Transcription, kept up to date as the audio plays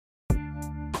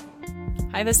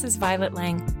Hi, this is Violet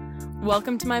Lang.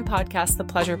 Welcome to my podcast, The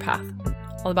Pleasure Path,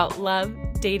 all about love,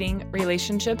 dating,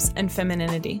 relationships, and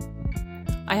femininity.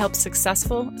 I help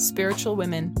successful, spiritual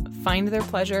women find their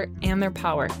pleasure and their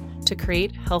power to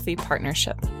create healthy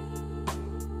partnership.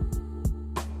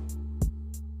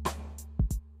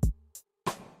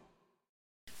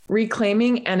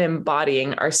 Reclaiming and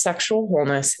embodying our sexual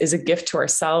wholeness is a gift to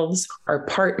ourselves, our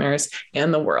partners,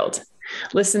 and the world.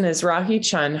 Listen as Rahi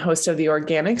Chun, host of the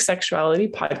Organic Sexuality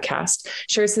podcast,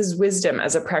 shares his wisdom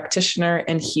as a practitioner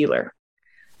and healer.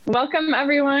 Welcome,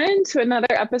 everyone, to another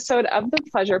episode of The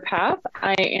Pleasure Path.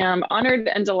 I am honored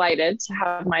and delighted to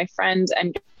have my friend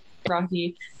and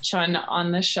Rahi Chun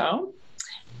on the show.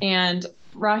 And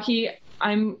Rahi,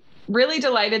 I'm really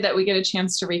delighted that we get a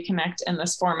chance to reconnect in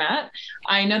this format.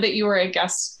 I know that you were a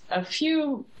guest a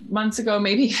few months ago,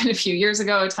 maybe even a few years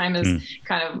ago. Time is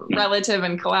kind of relative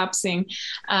and collapsing.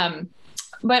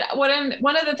 But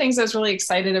one of the things I was really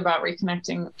excited about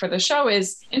reconnecting for the show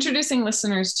is introducing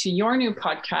listeners to your new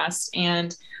podcast.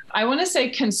 And I want to say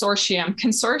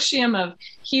consortium of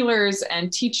healers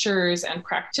and teachers and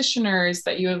practitioners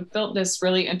that you have built this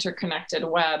really interconnected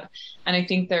web. And I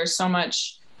think there's so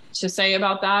much to say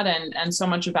about that and so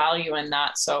much value in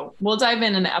that. So we'll dive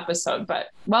in the episode,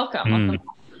 but welcome.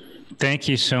 Thank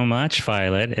you so much,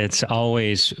 Violet. It's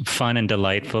always fun and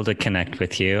delightful to connect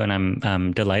with you. And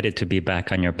I'm delighted to be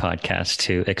back on your podcast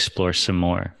to explore some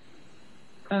more.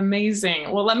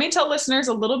 Amazing. Well, let me tell listeners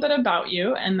a little bit about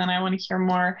you, and then I want to hear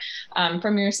more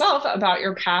from yourself about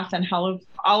your path and how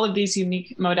all of these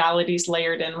unique modalities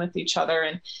layered in with each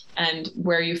other and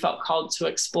where you felt called to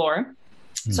explore.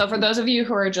 So for those of you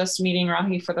who are just meeting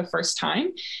Rahi for the first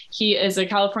time, he is a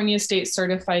California State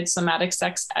certified somatic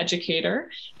sex educator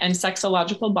and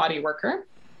sexological body worker.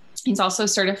 He's also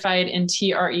certified in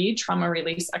TRE, trauma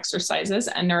release exercises,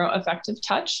 and neuroaffective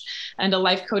touch, and a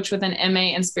life coach with an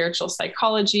MA in spiritual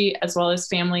psychology, as well as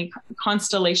family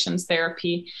constellations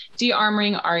therapy,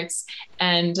 de-armoring arts,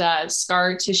 and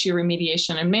scar tissue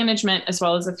remediation and management, as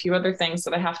well as a few other things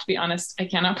that I have to be honest, I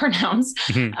cannot pronounce.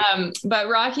 But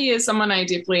Rahi is someone I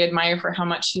deeply admire for how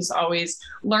much he's always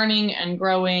learning and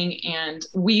growing and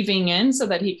weaving in so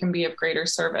that he can be of greater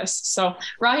service. So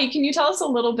Rahi, can you tell us a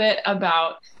little bit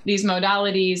about these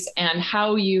modalities and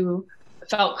how you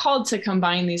felt called to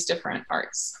combine these different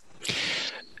arts?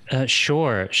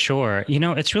 Sure. You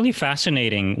know, it's really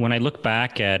fascinating when I look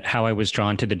back at how I was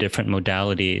drawn to the different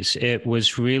modalities. It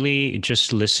was really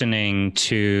just listening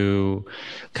to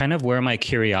kind of where my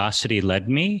curiosity led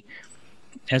me,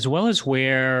 as well as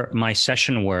where my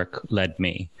session work led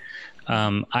me.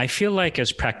 I feel like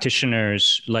as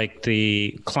practitioners, like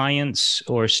the clients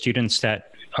or students that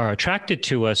are attracted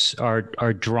to us are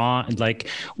drawn, like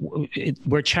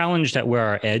we're challenged at where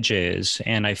our edge is.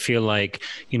 And I feel like,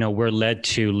 you know, we're led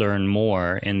to learn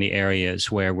more in the areas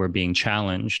where we're being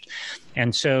challenged.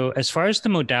 And so as far as the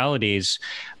modalities,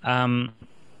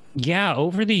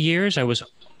 over the years, I was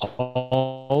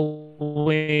always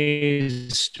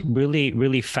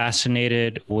really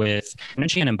fascinated with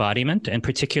energy and embodiment, and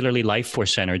particularly life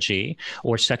force energy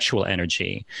or sexual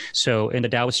energy. So in the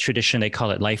Taoist tradition, they call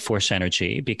it life force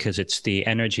energy because it's the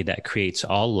energy that creates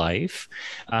all life.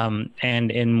 And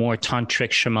in more tantric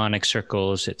shamanic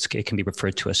circles, it can be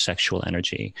referred to as sexual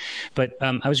energy. But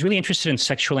I was really interested in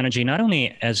sexual energy, not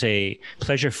only as a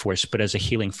pleasure force, but as a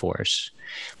healing force.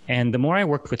 And the more I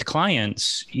worked with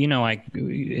clients, you know,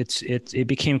 it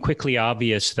became quickly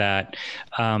obvious that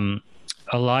a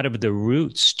lot of the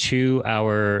roots to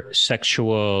our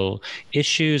sexual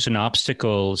issues and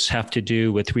obstacles have to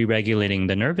do with re-regulating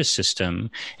the nervous system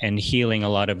and healing a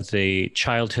lot of the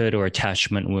childhood or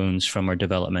attachment wounds from our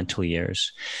developmental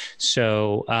years.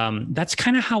 So that's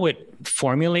kind of how it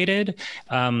formulated.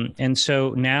 And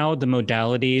so now the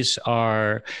modalities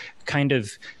are kind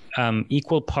of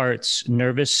equal parts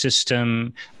nervous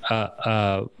system,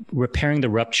 repairing the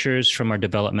ruptures from our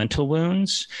developmental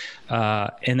wounds,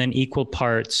 and then equal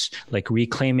parts like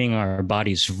reclaiming our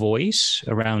body's voice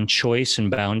around choice and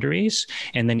boundaries,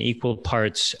 and then equal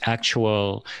parts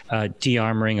actual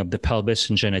de-armoring of the pelvis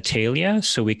and genitalia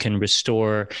so we can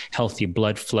restore healthy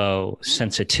blood flow,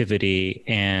 sensitivity,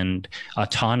 and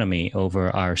autonomy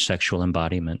over our sexual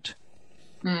embodiment.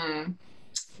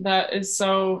 that is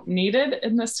so needed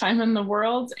in this time in the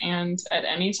world and at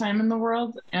any time in the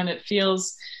world. And it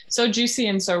feels so juicy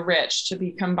and so rich to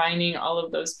be combining all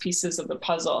of those pieces of the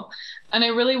puzzle. And I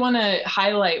really want to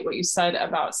highlight what you said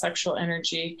about sexual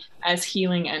energy as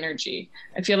healing energy.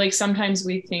 I feel like sometimes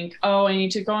we think, oh, I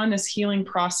need to go on this healing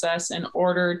process in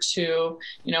order to,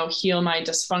 heal my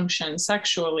dysfunction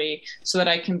sexually so that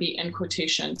I can be, in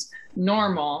quotations,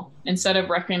 normal, instead of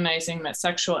recognizing that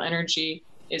sexual energy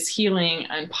is healing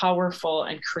and powerful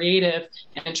and creative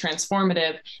and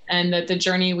transformative, and that the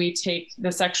journey we take,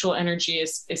 the sexual energy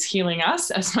is healing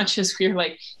us as much as we're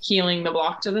like healing the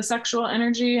block to the sexual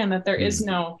energy, and that there is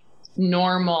no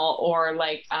normal or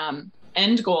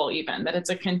end goal, even that it's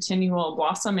a continual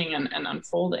blossoming and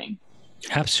unfolding.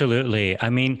 Absolutely. I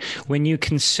mean, when you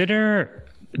consider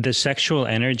the sexual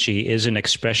energy is an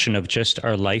expression of just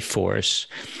our life force.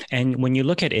 And when you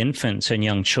look at infants and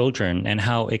young children and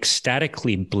how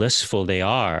ecstatically blissful they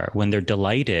are when they're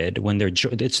delighted, when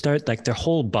it's like their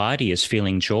whole body is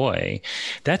feeling joy.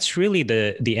 That's really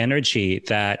the energy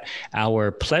that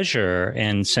our pleasure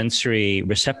and sensory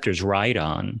receptors ride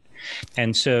on.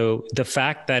 And so the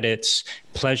fact that it's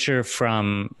pleasure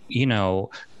from,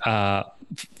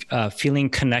 feeling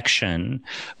connection,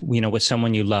 with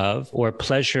someone you love, or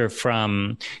pleasure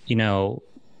from,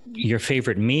 your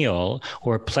favorite meal,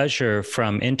 or pleasure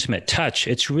from intimate touch,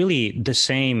 it's really the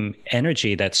same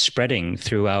energy that's spreading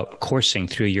coursing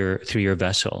through your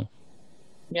vessel.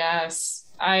 Yes,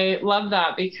 I love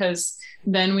that, because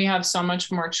then we have so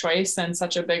much more choice and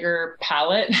such a bigger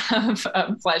palette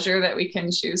of pleasure that we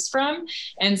can choose from,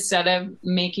 instead of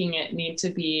making it need to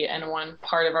be in one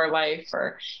part of our life,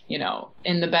 or,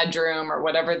 in the bedroom, or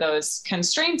whatever those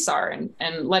constraints are,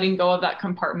 and letting go of that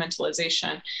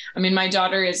compartmentalization. I mean, my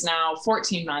daughter is now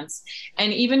 14 months,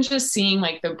 and even just seeing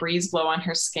like the breeze blow on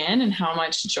her skin and how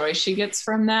much joy she gets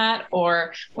from that.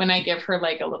 Or when I give her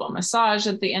like a little massage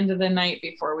at the end of the night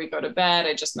before we go to bed,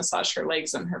 I just massage her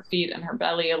legs and her feet and her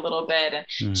belly a little bit,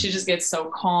 and she just gets so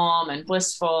calm and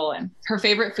blissful. And her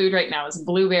favorite food right now is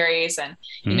blueberries, and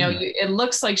it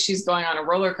looks like she's going on a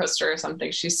roller coaster or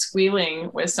something. She's squealing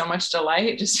with so much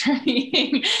delight just from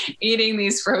eating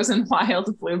these frozen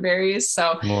wild blueberries.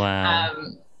 So wow.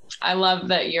 I love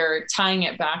that you're tying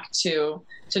it back to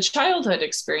childhood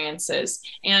experiences.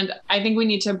 And I think we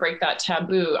need to break that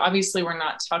taboo. Obviously, we're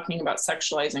not talking about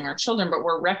sexualizing our children, but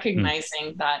we're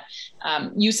recognizing that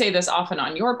you say this often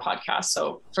on your podcast.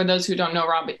 So for those who don't know,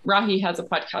 Rahi has a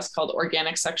podcast called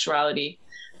Organic Sexuality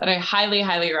that I highly,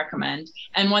 highly recommend.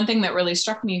 And one thing that really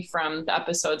struck me from the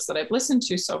episodes that I've listened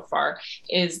to so far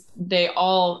is they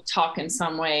all talk in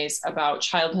some ways about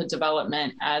childhood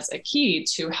development as a key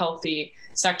to healthy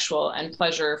sexual and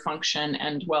pleasure function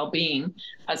and well-being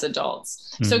as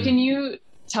adults. Mm-hmm. So can you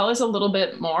tell us a little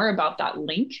bit more about that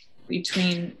link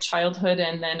between childhood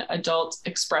and then adult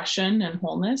expression and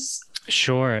wholeness?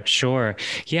 Sure.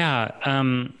 Yeah.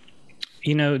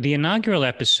 The inaugural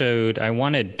episode, I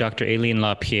wanted Dr. Aileen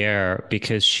Lapierre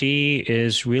because she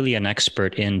is really an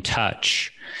expert in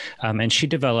touch. And she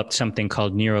developed something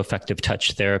called neuroaffective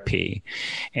touch therapy.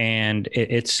 And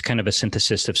it's kind of a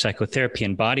synthesis of psychotherapy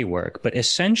and body work. But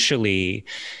essentially,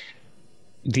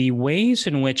 the ways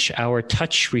in which our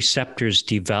touch receptors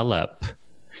develop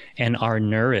and are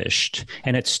nourished,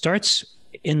 and it starts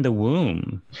in the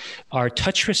womb. Our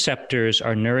touch receptors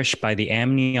are nourished by the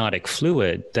amniotic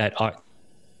fluid that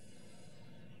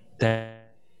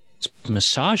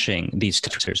massaging these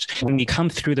touchers. When we come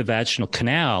through the vaginal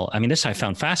canal, I mean, this I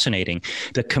found fascinating.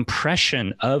 The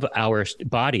compression of our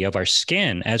body, of our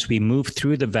skin, as we move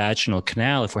through the vaginal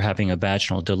canal, if we're having a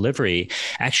vaginal delivery,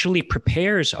 actually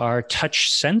prepares our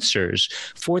touch sensors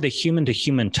for the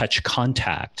human-to-human touch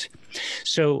contact.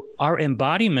 So our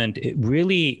embodiment, it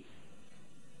really,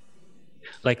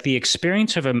 like the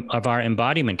experience of our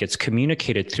embodiment gets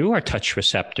communicated through our touch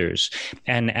receptors.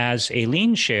 And as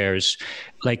Aileen shares,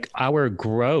 like our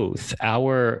growth,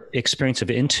 our experience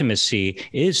of intimacy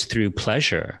is through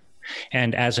pleasure.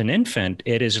 And as an infant,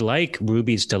 it is like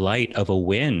Ruby's delight of a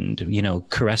wind,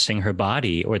 caressing her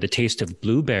body, or the taste of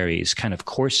blueberries kind of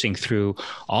coursing through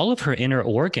all of her inner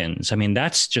organs. I mean,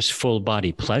 that's just full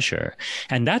body pleasure.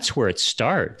 And that's where it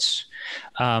starts.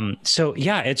 So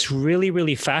yeah, it's really,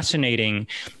 really fascinating.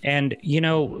 And,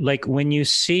 like when you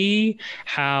see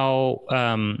how,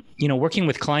 working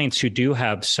with clients who do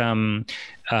have some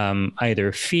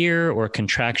either fear or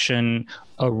contraction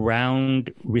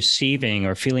around receiving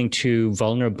or feeling too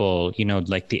vulnerable,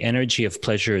 like the energy of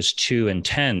pleasure is too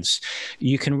intense,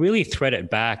 you can really thread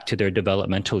it back to their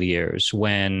developmental years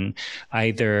when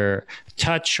either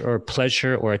touch or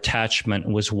pleasure or attachment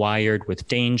was wired with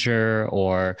danger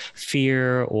or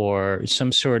fear or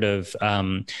some sort of,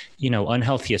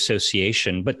 unhealthy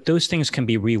association. But those things can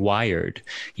be rewired,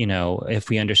 if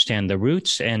we understand the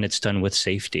roots and it's done with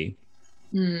safety.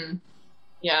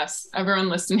 Yes, everyone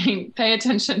listening, pay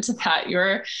attention to that.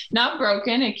 You're not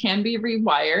broken. It can be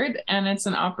rewired, and it's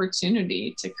an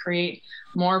opportunity to create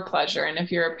more pleasure. And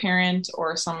if you're a parent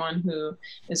or someone who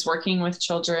is working with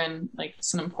children, like,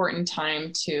 it's an important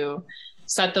time to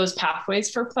set those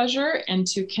pathways for pleasure and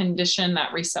to condition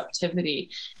that receptivity.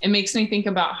 It makes me think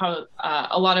about how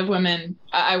a lot of women,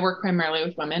 I work primarily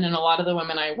with women, and a lot of the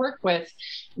women I work with,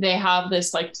 they have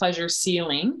this like pleasure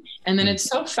ceiling. And then it's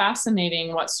so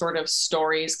fascinating what sort of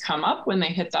stories come up when they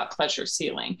hit that pleasure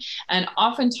ceiling. And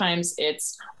oftentimes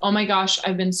it's, oh my gosh,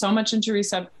 I've been so much into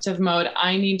receptive mode.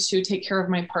 I need to take care of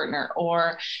my partner.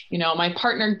 Or, my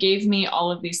partner gave me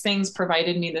all of these things,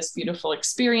 provided me this beautiful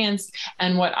experience.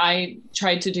 And what I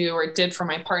tried to do or did for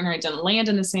my partner, it didn't land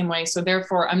in the same way. So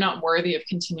therefore I'm not worthy of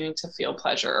continuing to feel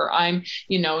pleasure, or I'm,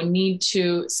 need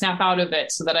to snap out of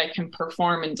it so that I can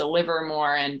perform and deliver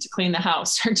more and clean the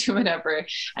house or do whatever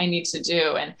I need to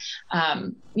do. And,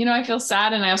 I feel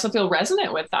sad, and I also feel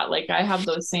resonant with that. Like, I have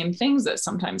those same things that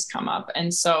sometimes come up.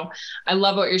 And so I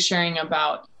love what you're sharing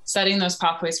about setting those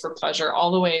pathways for pleasure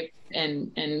all the way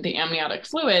in the amniotic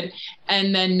fluid,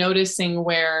 and then noticing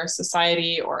where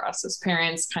society or us as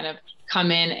parents kind of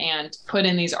come in and put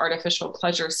in these artificial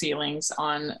pleasure ceilings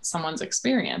on someone's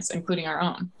experience, including our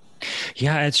own.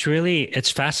 Yeah,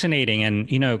 it's fascinating.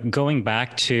 And, going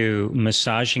back to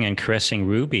massaging and caressing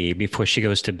Ruby before she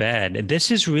goes to bed, this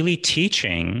is really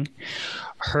teaching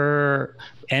her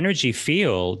energy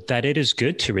field that it is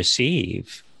good to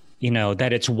receive.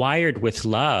 That it's wired with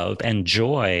love and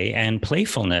joy and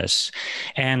playfulness,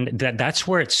 and that's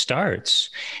where it starts.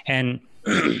 And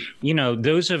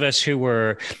those of us who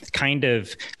were kind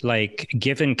of like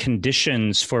given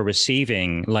conditions for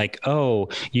receiving, like, oh,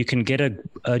 you can get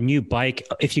a new bike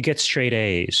if you get straight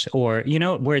A's, or,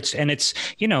 where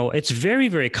it's very,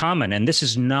 very common. And this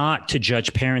is not to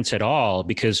judge parents at all,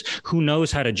 because who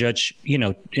knows how to judge,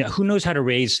 who knows how to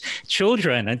raise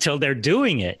children until they're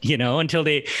doing it,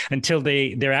 until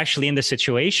they're actually in the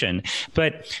situation.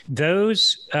 But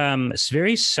those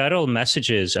very subtle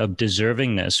messages of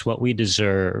deservingness, what we deserve,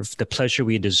 the pleasure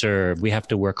we deserve, we have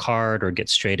to work hard or get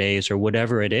straight A's or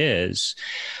whatever it is.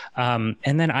 And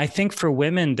then I think for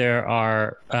women, there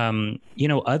are,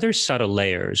 other subtle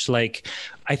layers. Like,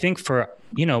 I think for,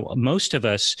 most of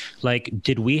us, like,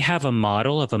 did we have a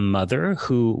model of a mother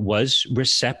who was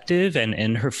receptive and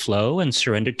in her flow and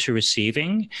surrendered to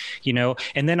receiving,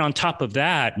 and then on top of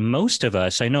that, most of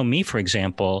us, I know me, for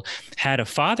example, had a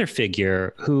father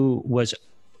figure who was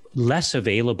less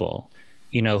available,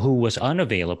 who was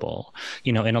unavailable,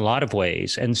 in a lot of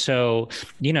ways. And so,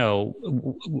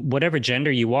 whatever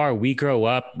gender you are, we grow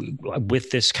up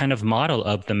with this kind of model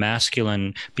of the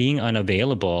masculine being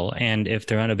unavailable. And if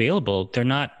they're unavailable, they're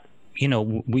not,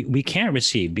 we can't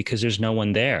receive because there's no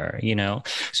one there,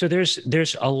 So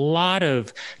there's a lot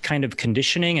of kind of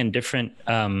conditioning and different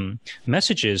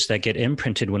messages that get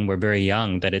imprinted when we're very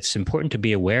young that it's important to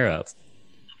be aware of.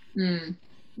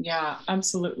 Yeah,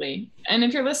 absolutely. And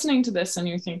if you're listening to this and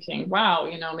you're thinking, wow,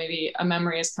 maybe a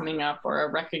memory is coming up or a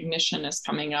recognition is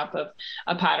coming up of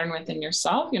a pattern within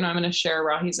yourself, I'm going to share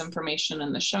Rahi's information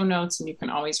in the show notes, and you can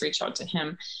always reach out to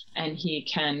him and he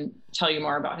can tell you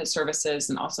more about his services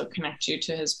and also connect you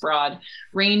to his broad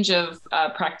range of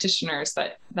practitioners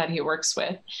that he works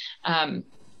with.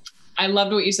 I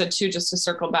loved what you said too, just to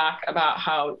circle back about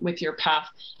how with your path,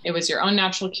 it was your own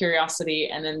natural curiosity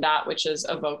and then that which is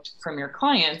evoked from your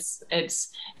clients.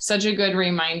 It's such a good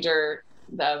reminder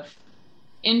of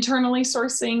internally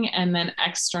sourcing and then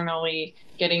externally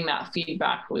getting that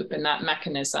feedback loop and that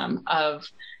mechanism of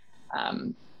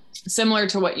similar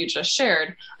to what you just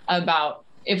shared about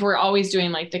if we're always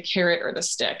doing like the carrot or the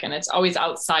stick and it's always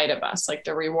outside of us, like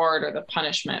the reward or the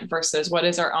punishment versus what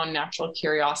is our own natural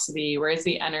curiosity, where is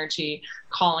the energy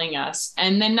calling us?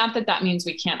 And then not that means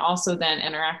we can't also then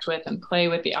interact with and play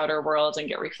with the outer world and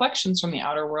get reflections from the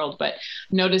outer world, but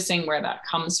noticing where that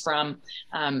comes from,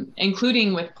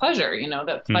 including with pleasure,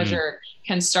 that pleasure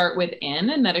can start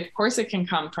within and that of course it can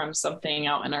come from something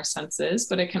out in our senses,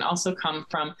 but it can also come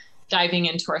from diving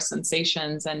into our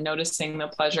sensations and noticing the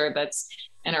pleasure that's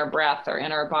in our breath or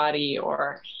in our body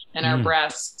or in our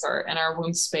breasts or in our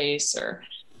womb space or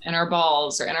in our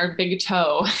balls or in our big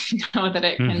toe, that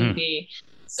it can be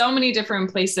so many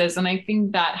different places. And I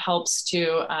think that helps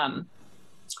to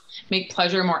make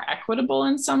pleasure more equitable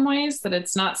in some ways, that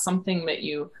it's not something that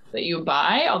you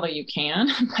buy, although you can,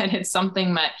 but it's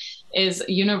something that is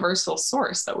a universal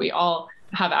source that we all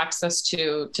have access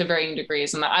to varying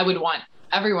degrees. And that I would want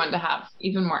everyone to have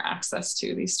even more access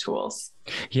to these tools.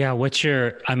 Yeah.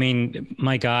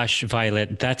 My gosh,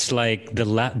 Violet, that's like the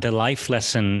life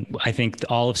lesson I think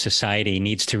all of society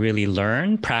needs to really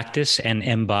learn, practice, and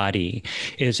embody,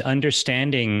 is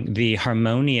understanding the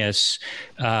harmonious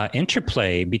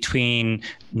interplay between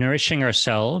nourishing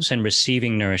ourselves and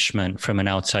receiving nourishment from an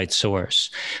outside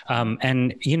source.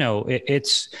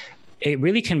 It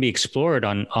really can be explored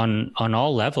on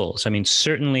all levels. I mean,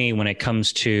 certainly when it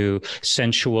comes to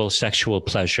sensual, sexual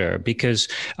pleasure, because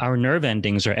our nerve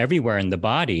endings are everywhere in the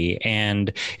body.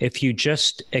 And if you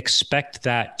just expect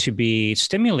that to be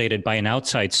stimulated by an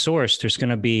outside source, there's going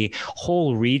to be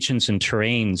whole regions and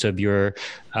terrains of your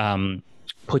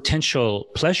potential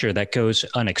pleasure that goes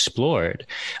unexplored.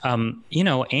 And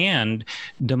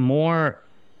the more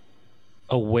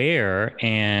aware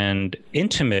and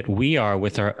intimate we are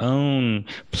with our own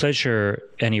pleasure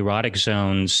and erotic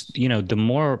zones, the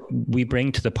more we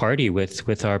bring to the party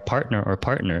with our partner or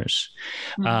partners.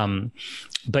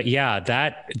 But yeah,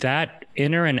 that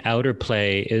inner and outer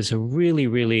play is a really,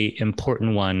 really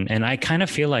important one. And I kind of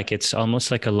feel like it's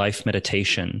almost like a life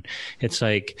meditation. It's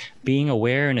like being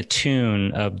aware and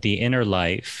attuned of the inner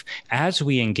life as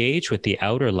we engage with the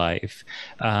outer life.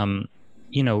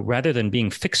 Rather than being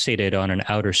fixated on an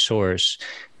outer source,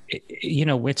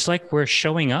 it's like we're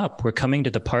showing up, we're coming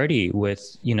to the party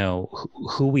with,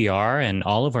 who we are and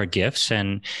all of our gifts.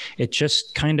 And it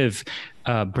just kind of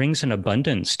brings an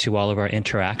abundance to all of our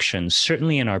interactions,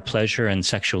 certainly in our pleasure and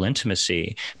sexual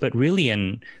intimacy, but really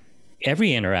in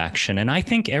every interaction. And I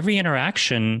think every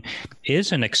interaction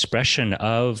is an expression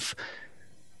of,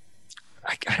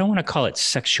 I don't want to call it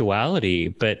sexuality,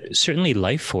 but certainly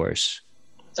life force.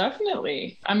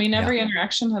 Definitely. I mean, every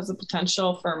interaction has the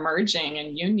potential for merging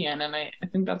and union. And I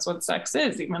think that's what sex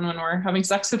is, even when we're having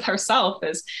sex with ourselves,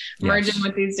 is merging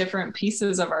with these different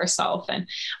pieces of ourselves. And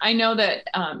I know that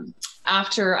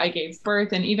after I gave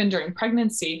birth and even during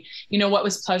pregnancy, what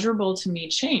was pleasurable to me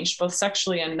changed, both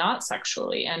sexually and not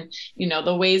sexually. And,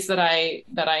 the ways that I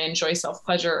enjoy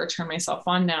self-pleasure or turn myself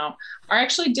on now are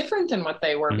actually different than what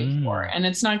they were before. And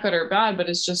it's not good or bad, but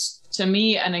it's just, to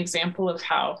me, an example of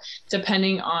how,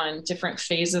 depending on different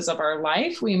phases of our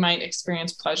life, we might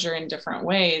experience pleasure in different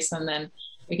ways. And then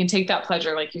we can take that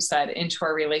pleasure, like you said, into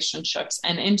our relationships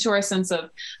and into our sense of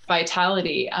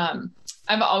vitality.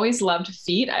 I've always loved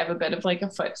feet. I have a bit of like a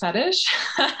foot fetish.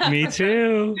 Me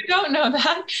too. You don't know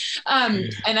that.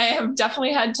 And I have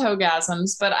definitely had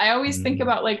toegasms, but I always think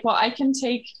about like, well, I can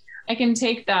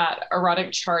take that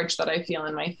erotic charge that I feel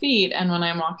in my feet. And when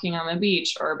I'm walking on the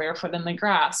beach or barefoot in the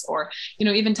grass, or,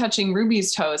 even touching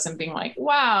Ruby's toes and being like,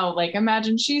 wow, like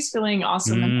imagine she's feeling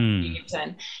awesome in her feet,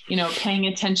 and, paying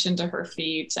attention to her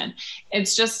feet. And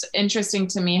it's just interesting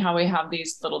to me how we have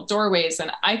these little doorways.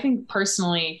 And I think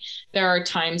personally, there are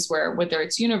times where, whether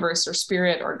it's universe or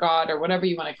spirit or God or whatever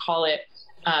you want to call it,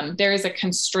 there is a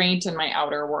constraint in my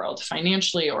outer world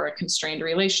financially, or a constrained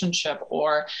relationship,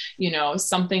 or,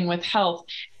 something with health.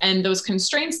 And those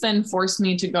constraints then force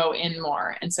me to go in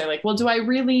more and say like, well, do I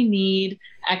really need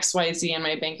XYZ in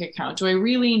my bank account? Do I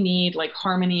really need like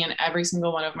harmony in every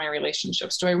single one of my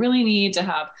relationships? Do I really need to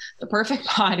have the perfect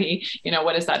body?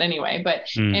 What is that anyway? But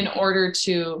in order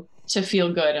to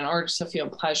feel good, in order to feel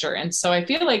pleasure. And so I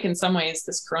feel like in some ways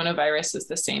this coronavirus is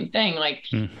the same thing. Like,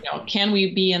 can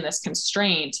we be in this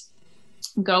constraint,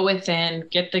 go within,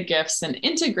 get the gifts and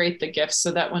integrate the gifts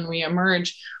so that when we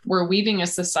emerge, we're weaving a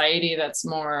society that's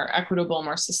more equitable,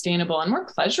 more sustainable, and more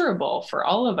pleasurable for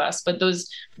all of us. But those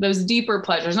deeper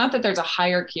pleasures, not that there's a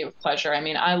hierarchy of pleasure. I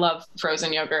mean, I love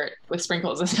frozen yogurt with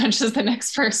sprinkles as much as the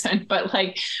next person, but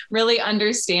like really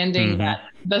understanding that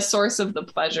the source of the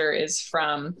pleasure is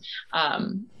from,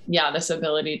 this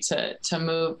ability to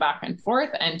move back and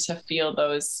forth and to feel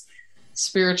those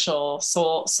spiritual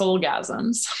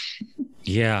soulgasms.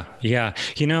 Yeah.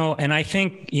 And I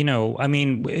think,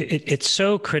 it's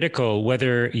so critical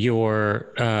whether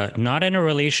you're not in a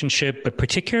relationship, but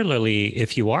particularly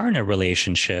if you are in a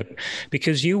relationship,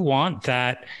 because you want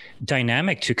that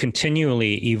dynamic to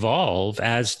continually evolve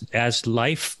as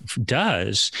life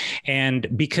does. And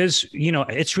because,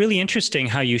 it's really interesting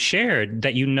how you shared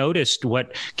that you noticed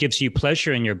what gives you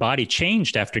pleasure in your body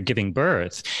changed after giving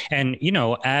birth. And,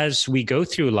 as we go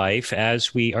through life,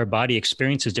 as our body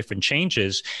experiences different changes,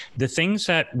 changes, the things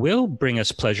that will bring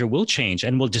us pleasure will change,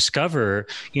 and we'll discover,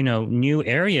 new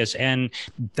areas. And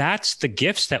that's the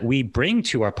gifts that we bring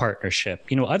to our partnership.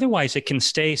 Otherwise it can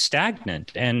stay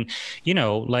stagnant. And,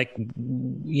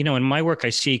 in my work, I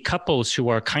see couples who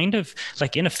are kind of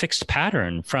like in a fixed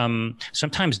pattern from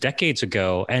sometimes decades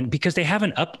ago. And because they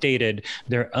haven't updated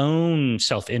their own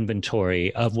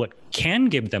self-inventory of what can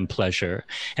give them pleasure.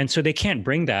 And so they can't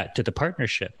bring that to the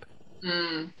partnership.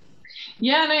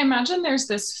 Yeah. And I imagine there's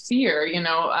this fear,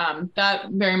 that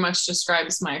very much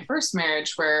describes my first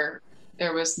marriage, where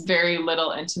there was very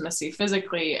little intimacy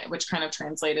physically, which kind of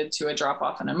translated to a drop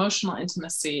off in emotional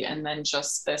intimacy. And then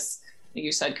just this, like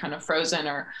you said, kind of frozen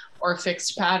or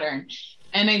fixed pattern.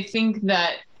 And I think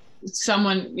that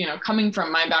someone, coming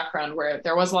from my background where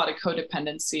there was a lot of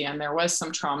codependency and there was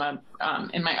some trauma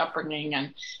in my upbringing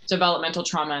and developmental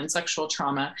trauma and sexual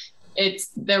trauma,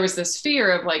 there was this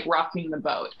fear of like rocking the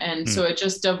boat. And so it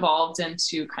just devolved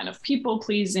into kind of people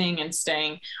pleasing and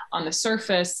staying on the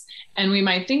surface. And we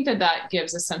might think that that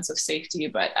gives a sense of safety,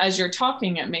 but as you're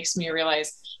talking, it makes me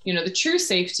realize, the true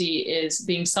safety is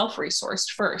being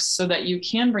self-resourced first, so that you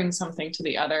can bring something to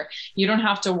the other. You don't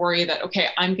have to worry that, okay,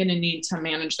 I'm going to need to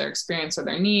manage their experience or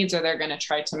their needs, or they're going to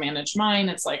try to manage mine.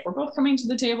 It's like, we're both coming to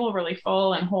the table really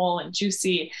full and whole and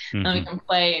juicy, and we can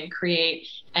play and create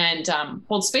and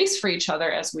hold space for each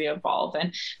other as we evolve.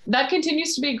 And that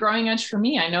continues to be a growing edge for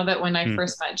me. I know that when I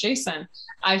first met Jason,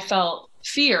 I felt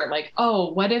fear, like,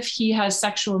 oh, what if he has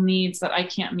sexual needs that I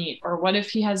can't meet? Or what if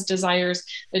he has desires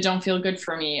that don't feel good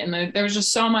for me? And there was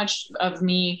just so much of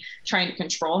me trying to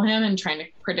control him and trying to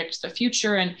predict the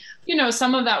future. And,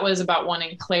 some of that was about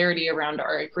wanting clarity around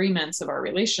our agreements of our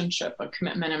relationship, of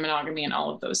commitment and monogamy and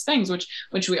all of those things,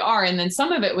 which we are. And then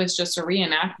some of it was just a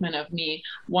reenactment of me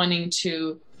wanting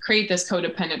to create this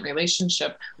codependent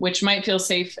relationship, which might feel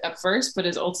safe at first, but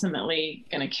is ultimately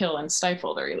going to kill and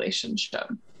stifle the relationship.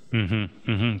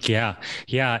 Yeah.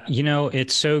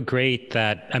 It's so great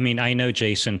that, I know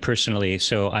Jason personally,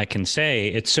 so I can say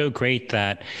it's so great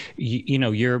that,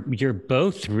 you're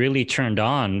both really turned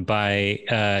on by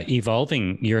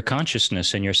evolving your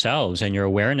consciousness and yourselves and your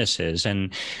awarenesses.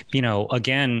 And,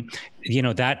 again,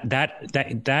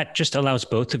 that just allows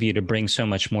both of you to bring so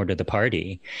much more to the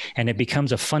party. And it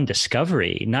becomes a fun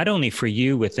discovery, not only for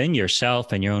you within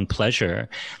yourself and your own pleasure,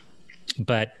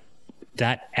 but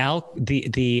that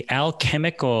the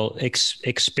alchemical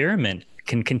experiment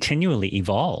can continually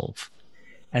evolve.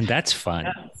 And that's fun.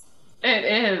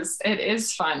 Yes, it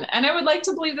is fun. And I would like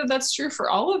to believe that that's true for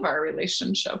all of our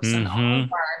relationships and all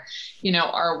of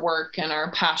our, our work and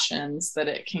our passions, that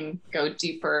it can go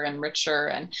deeper and richer.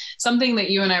 And something that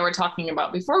you and I were talking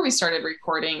about before we started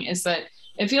recording is that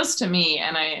it feels to me,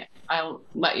 and I'll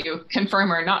let you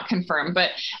confirm or not confirm,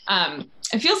 but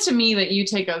it feels to me that you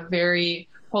take a very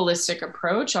holistic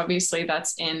approach. Obviously,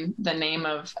 that's in the name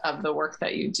of the work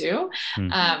that you do.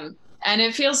 And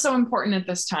it feels so important at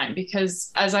this time,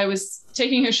 because as I was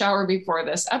taking a shower before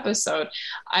this episode,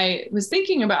 I was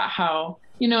thinking about how,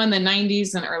 in the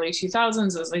 90s and early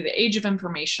 2000s, it was like the age of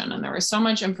information, and there was so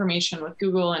much information with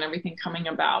Google and everything coming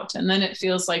about. And then it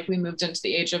feels like we moved into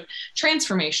the age of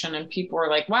transformation, and people were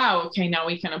like, wow, okay, now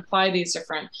we can apply these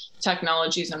different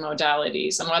technologies and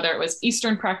modalities. And whether it was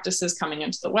Eastern practices coming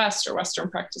into the West or Western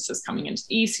practices coming into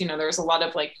the East, there was a lot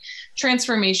of like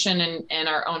transformation in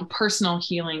our own personal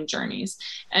healing journeys.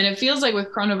 And it feels like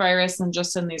with coronavirus and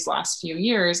just in these last few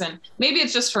years, and maybe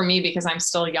it's just for me because I'm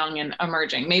still young and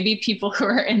emerging, maybe people who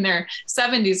are in their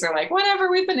 70s are like,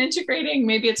 whatever, we've been integrating.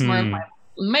 Maybe it's more of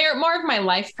my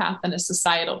life path than a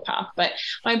societal path. But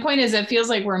my point is, it feels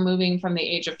like we're moving from the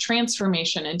age of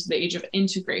transformation into the age of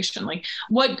integration. Like,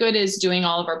 what good is doing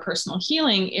all of our personal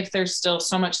healing if there's still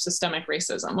so much systemic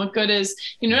racism? What good is,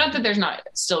 not that there's not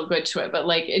still good to it, but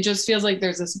like, it just feels like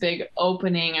there's this big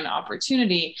opening and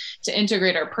opportunity to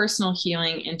integrate our personal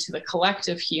healing into the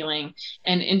collective healing,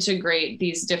 and integrate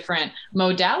these different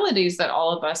modalities that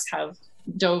all of us have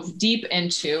dove deep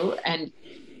into and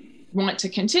want to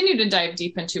continue to dive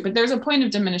deep into. But there's a point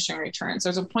of diminishing returns.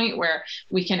 There's a point where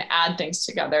we can add things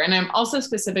together. And I'm also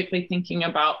specifically thinking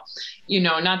about,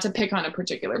 not to pick on a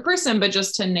particular person, but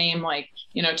just to name like,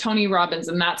 Tony Robbins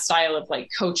and that style of like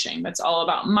coaching that's all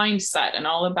about mindset and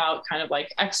all about kind of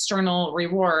like external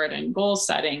reward and goal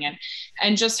setting,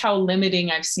 and just how limiting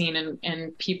I've seen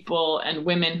in people and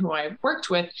women who I've worked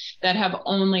with that have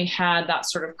only had that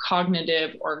sort of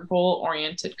cognitive or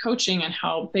goal-oriented coaching, and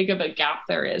how big of a gap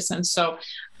there is. And so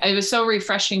it was so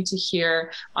refreshing to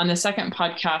hear on the second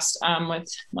podcast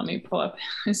let me pull up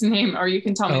his name, or you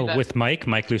can tell me. With Mike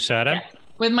Lusada. Yeah.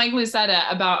 With Mike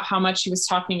Lusada, about how much he was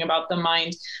talking about the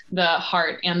mind, the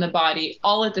heart, and the body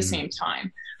all at the same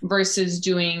time, versus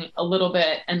doing a little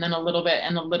bit and then a little bit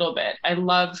and a little bit. I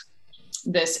love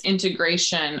this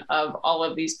integration of all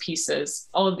of these pieces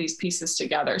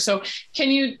together. So can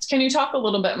you talk a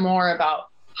little bit more about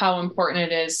how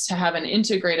important it is to have an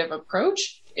integrative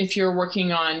approach if you're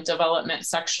working on development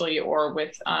sexually or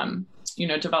with,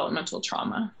 developmental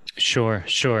trauma? Sure.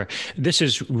 This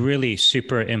is really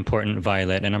super important,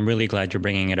 Violet, and I'm really glad you're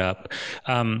bringing it up.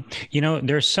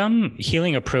 There's some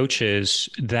healing approaches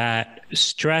that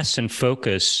stress and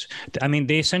focus. I mean,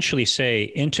 they essentially say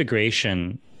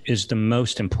integration is the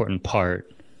most important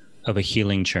part of a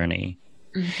healing journey.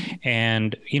 Mm-hmm.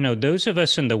 And, those of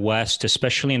us in the West,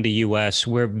 especially in the US,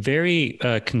 we're very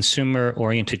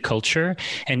consumer-oriented culture.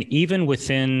 And even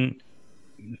within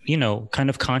kind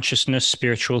of consciousness,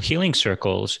 spiritual healing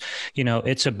circles,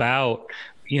 it's about,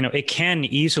 it can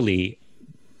easily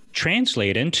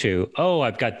translate into, oh,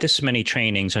 I've got this many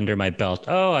trainings under my belt.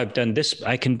 Oh, I've done this.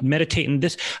 I can meditate in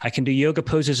this. I can do yoga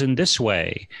poses in this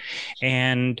way.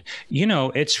 And,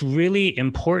 it's really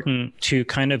important to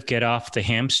kind of get off the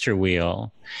hamster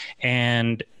wheel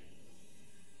and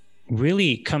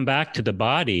really come back to the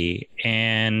body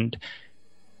and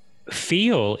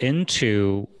feel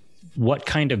into what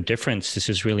kind of difference this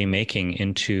is really making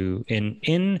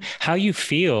in how you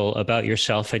feel about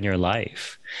yourself and your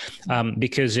life.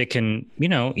 Because it can,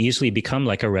 easily become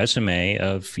like a resume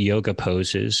of yoga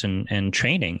poses and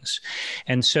trainings.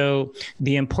 And so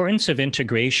the importance of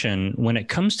integration when it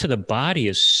comes to the body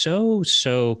is so,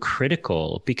 so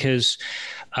critical because,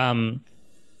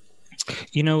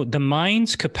 the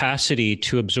mind's capacity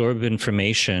to absorb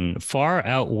information far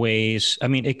outweighs,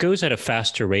 it goes at a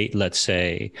faster rate, let's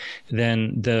say,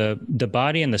 than the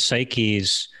body and the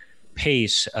psyche's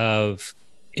pace of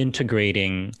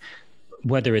integrating,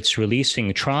 whether it's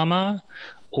releasing trauma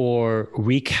or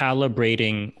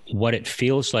recalibrating what it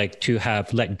feels like to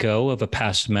have let go of a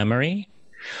past memory,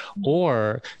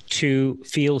 or to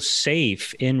feel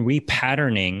safe in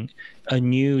repatterning a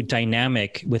new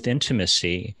dynamic with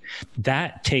intimacy.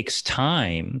 That takes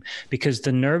time because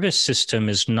the nervous system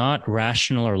is not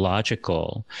rational or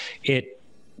logical. It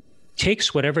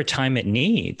takes whatever time it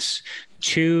needs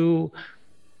to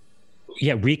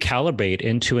recalibrate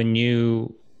into a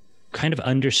new kind of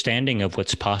understanding of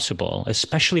what's possible,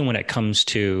 especially when it comes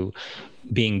to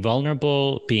being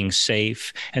vulnerable, being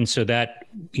safe. And so that,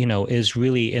 is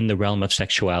really in the realm of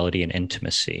sexuality and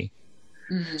intimacy.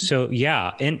 Mm-hmm. So,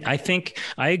 and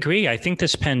I agree. I think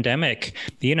this pandemic,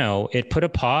 it put a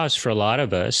pause for a lot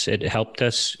of us.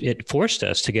 It forced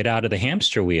us to get out of the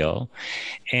hamster wheel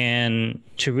and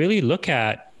to really look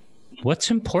at what's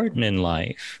important in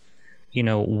life,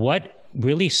 what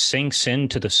really sinks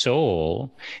into the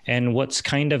soul and what's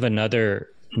kind of another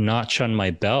notch on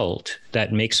my belt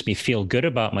that makes me feel good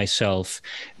about myself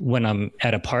when I'm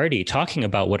at a party talking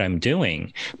about what I'm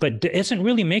doing, but isn't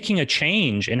really making a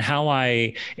change in how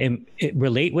I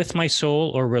relate with my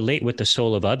soul or relate with the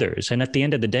soul of others. And at the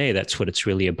end of the day, that's what it's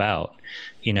really about.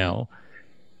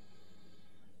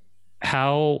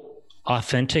 How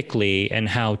authentically and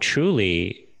how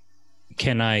truly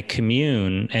can I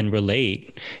commune and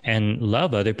relate and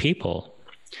love other people?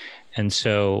 And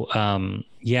so,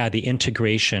 the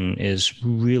integration is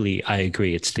really, I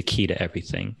agree, it's the key to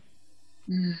everything.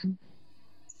 Mm.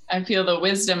 I feel the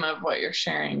wisdom of what you're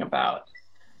sharing about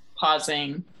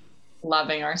pausing,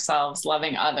 loving ourselves,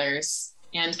 loving others,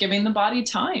 and giving the body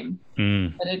time.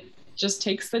 But it just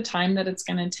takes the time that it's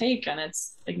going to take. And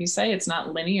it's, like you say, it's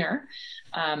not linear.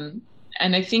 And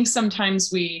I think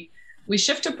sometimes we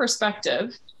shift a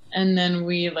perspective and then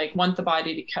we want the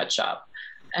body to catch up.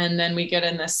 And then we get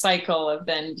in this cycle of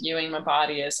then viewing the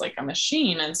body as like a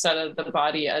machine instead of the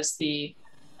body as the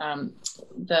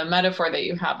metaphor that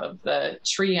you have of the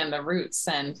tree and the roots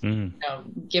and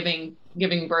giving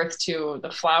birth to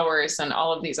the flowers and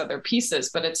all of these other pieces.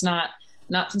 But it's not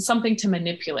something to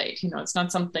manipulate. It's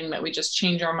not something that we just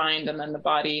change our mind and then the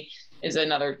body is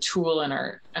another tool in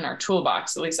our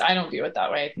toolbox. At least I don't view it that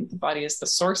way. I think the body is the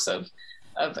source of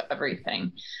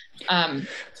everything.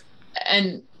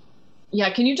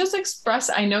 Can you just express,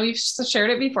 I know you've shared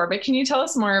it before, but can you tell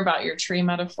us more about your tree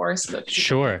metaphor?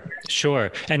 Sure.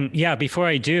 And before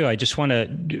I do, I just want to,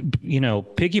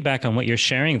 piggyback on what you're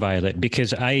sharing, Violet,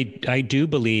 because I do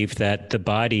believe that the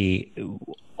body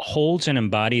holds and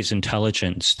embodies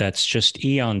intelligence that's just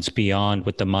eons beyond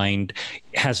what the mind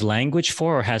has language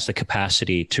for or has the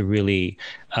capacity to really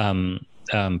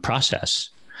process.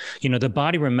 The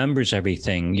body remembers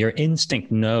everything. Your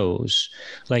instinct knows.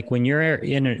 Like when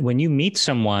when you meet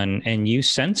someone and you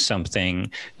sense something,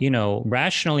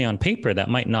 rationally on paper, that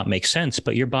might not make sense,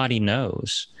 but your body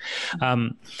knows.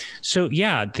 So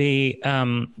yeah,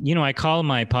 I call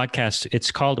my podcast,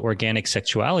 it's called Organic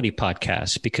Sexuality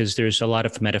Podcast, because there's a lot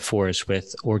of metaphors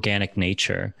with organic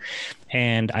nature.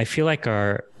 And I feel like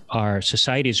our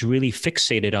society is really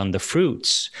fixated on the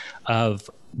fruits of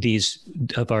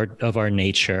our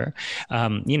nature.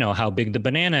 How big the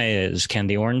banana is, can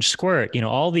the orange squirt,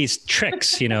 all these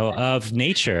tricks, of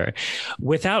nature,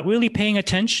 without really paying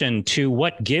attention to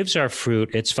what gives our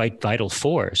fruit its vital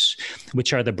force,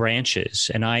 which are the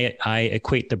branches. And I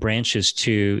equate the branches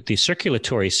to the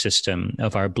circulatory system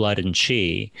of our blood and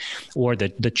chi, or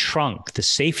the trunk, the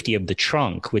safety of the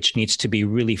trunk, which needs to be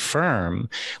really firm,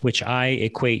 which I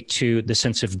equate to the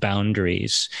sense of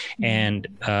boundaries and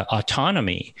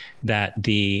autonomy that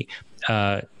the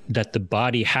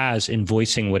body has in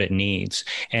voicing what it needs,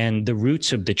 and the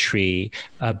roots of the tree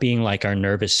being like our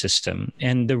nervous system.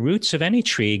 And the roots of any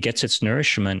tree gets its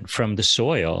nourishment from the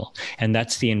soil, and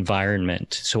that's the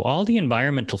environment. So all the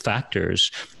environmental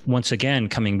factors, once again,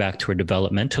 coming back to our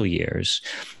developmental years,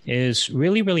 is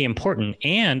really, really important.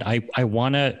 And I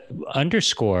want to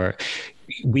underscore,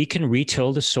 we can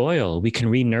retill the soil, we can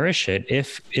re-nourish it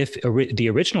if the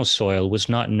original soil was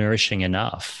not nourishing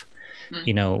enough.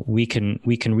 We can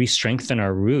re-strengthen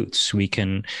our roots. We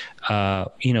can,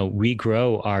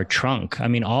 regrow our trunk. I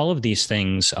mean, all of these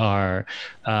things are,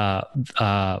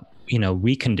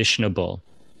 reconditionable.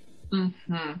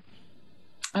 Mm-hmm.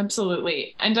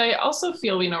 Absolutely. And I also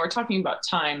feel, we're talking about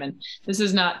time, and this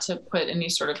is not to put any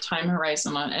sort of time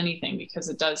horizon on anything, because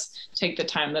it does take the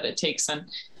time that it takes. And,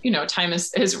 time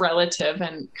is relative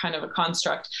and kind of a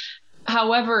construct.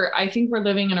 However, I think we're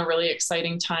living in a really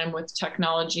exciting time with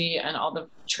technology and all the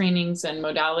trainings and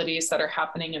modalities that are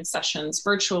happening in sessions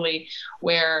virtually,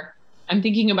 where I'm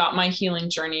thinking about my healing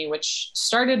journey, which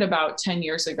started about 10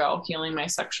 years ago, healing my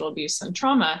sexual abuse and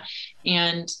trauma.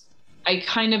 And I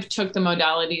kind of took the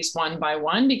modalities one by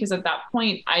one, because at that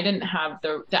point I didn't have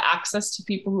the access to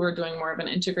people who were doing more of an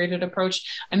integrated approach.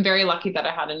 I'm very lucky that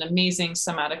I had an amazing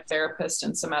somatic therapist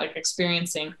and somatic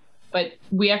experiencing, but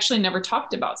we actually never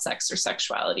talked about sex or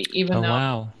sexuality, even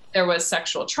though there was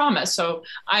sexual trauma. So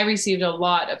I received a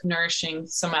lot of nourishing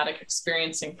somatic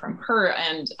experiencing from her,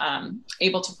 and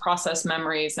able to process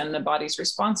memories and the body's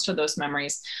response to those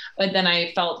memories. But then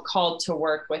I felt called to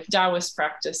work with Taoist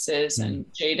practices and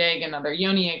Jade egg and other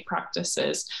yoni egg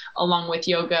practices, along with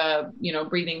yoga,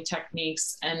 breathing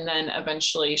techniques, and then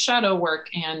eventually shadow work,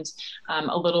 and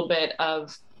a little bit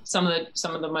of some of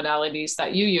the modalities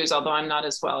that you use, although I'm not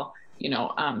as well,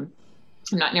 I'm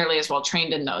not nearly as well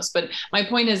trained in those. But my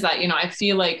point is that, I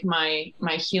feel like my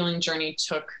healing journey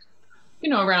took,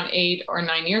 around 8 or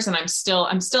 9 years, and I'm still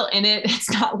in it.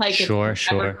 It's not like it's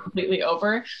ever completely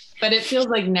over, but it feels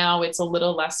like now it's a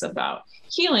little less about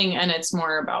healing, and it's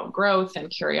more about growth and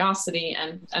curiosity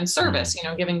and service,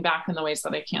 giving back in the ways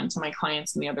that I can to my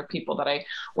clients and the other people that I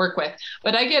work with.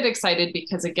 But I get excited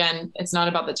because, again, it's not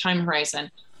about the time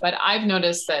horizon, but I've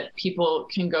noticed that people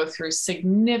can go through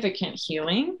significant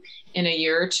healing in a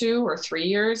year or 2 or 3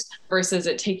 years, versus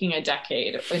it taking a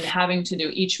decade and having to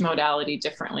do each modality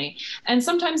differently. And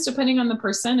sometimes, depending on the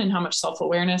person and how much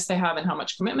self-awareness they have and how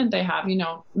much commitment they have,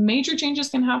 major changes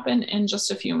can happen in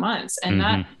just a few months. And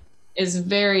that is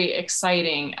very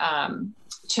exciting,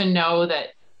 to know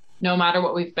that no matter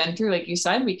what we've been through, like you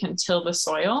said, we can till the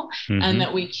soil, and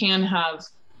that we can have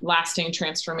lasting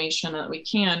transformation, that we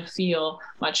can feel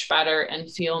much better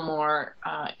and feel more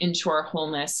into our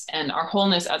wholeness, and our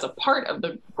wholeness as a part of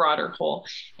the broader whole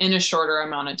in a shorter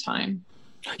amount of time.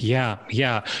 Yeah.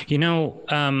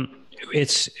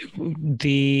 It's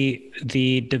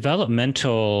the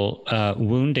developmental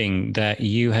wounding that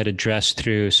you had addressed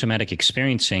through somatic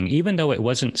experiencing, even though it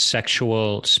wasn't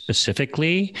sexual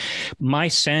specifically, my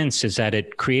sense is that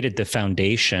it created the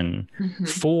foundation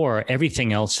for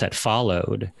everything else that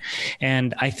followed.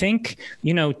 And I think,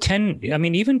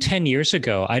 even 10 years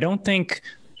ago, I don't think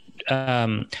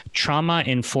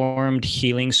trauma-informed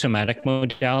healing somatic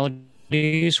modalities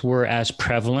were as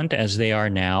prevalent as they are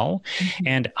now.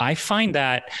 And I find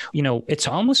that, it's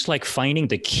almost like finding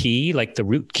the key, like the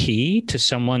root key to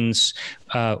someone's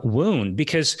wound,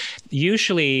 because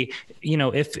usually,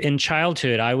 if in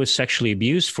childhood I was sexually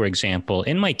abused, for example,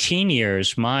 in my teen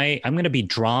years, I'm going to be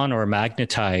drawn or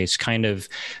magnetized kind of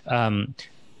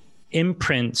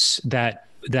imprints that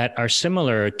that are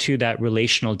similar to that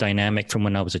relational dynamic from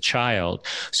when I was a child.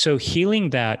 So healing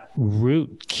that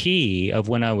root key of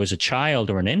when I was a child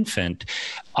or an infant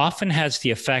often has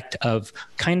the effect of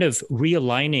kind of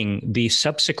realigning the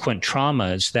subsequent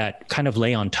traumas that kind of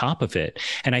lay on top of it.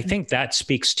 And I think that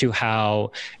speaks to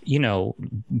how,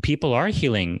 people are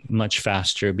healing much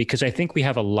faster, because I think we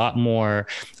have a lot more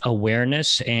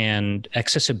awareness and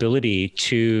accessibility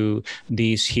to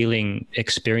these healing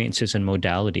experiences and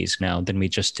modalities now than we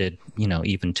just did,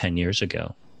 even 10 years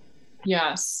ago.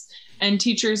 Yes. And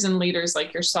teachers and leaders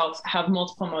like yourself have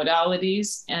multiple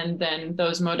modalities, and then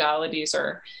those modalities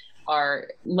are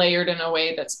layered in a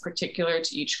way that's particular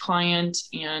to each client.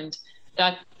 And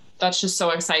that's just so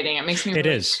exciting. It makes me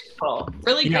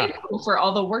really grateful for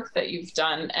all the work that you've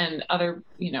done and other,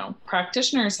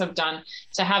 practitioners have done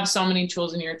to have so many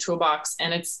tools in your toolbox.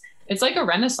 And it's like a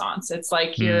renaissance. It's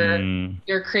like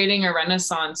you're creating a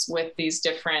renaissance with these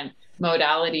different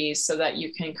modalities so that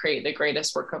you can create the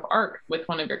greatest work of art with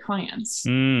one of your clients.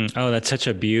 Oh, that's such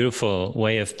a beautiful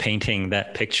way of painting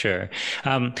that picture.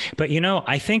 But,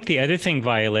 I think the other thing,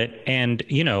 Violet, and,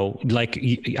 you're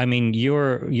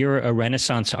a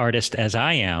Renaissance artist as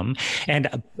I am. And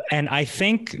I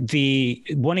think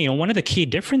one of the key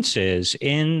differences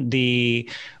in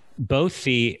both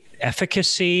the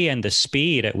efficacy and the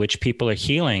speed at which people are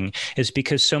healing is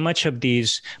because so much of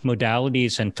these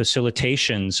modalities and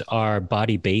facilitations are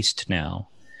body-based now.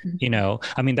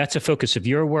 That's a focus of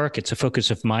your work. It's a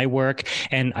focus of my work.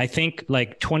 And I think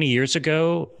like 20 years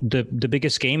ago, the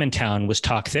biggest game in town was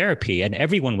talk therapy, and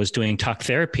everyone was doing talk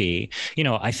therapy.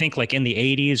 I think like in the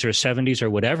 80s or 70s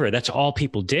or whatever, that's all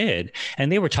people did.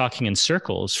 And they were talking in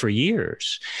circles for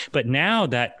years. But now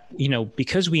that,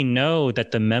 because we know that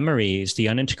the memories, the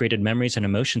unintegrated memories and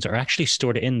emotions are actually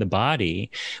stored in the body,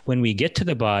 when we get to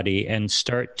the body and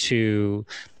start to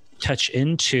touch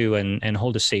into and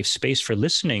hold a safe space for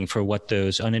listening for what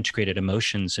those unintegrated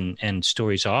emotions and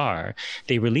stories are,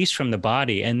 they release from the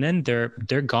body and then they're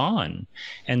gone.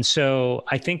 And so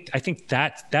I think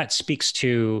that speaks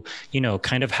to,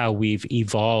 kind of how we've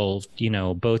evolved,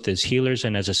 both as healers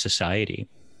and as a society.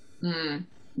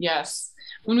 Yes.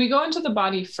 When we go into the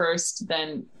body first,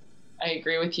 then I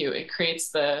agree with you. It creates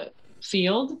the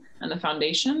field and the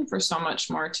foundation for so much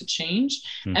more to change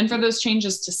and for those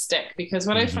changes to stick. Because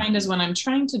what I find is when I'm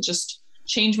trying to just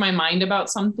change my mind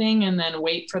about something and then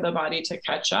wait for the body to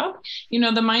catch up,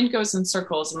 the mind goes in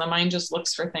circles and the mind just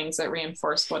looks for things that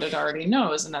reinforce what it already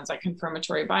knows. And that's that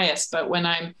confirmatory bias. But when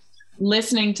I'm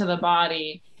listening to the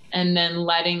body and then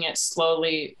letting it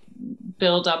slowly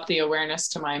build up the awareness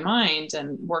to my mind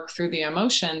and work through the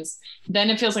emotions,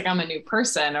 then it feels like I'm a new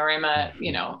person, or I'm a,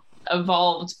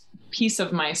 evolved piece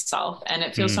of myself, and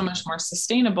it feels so much more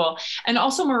sustainable and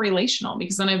also more relational,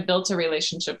 because then I've built a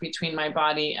relationship between my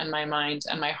body and my mind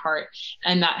and my heart,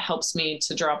 and that helps me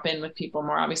to drop in with people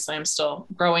more. Obviously I'm still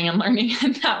growing and learning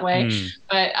in that way,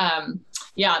 but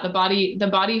the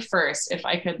body first. If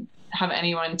I could have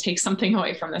anyone take something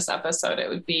away from this episode, it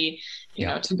would be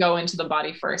to go into the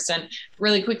body first. And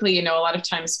really quickly, a lot of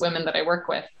times women that I work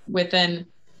with, within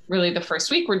really the first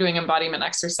week, we're doing embodiment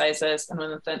exercises. And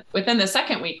within the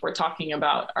second week, we're talking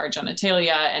about our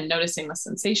genitalia and noticing the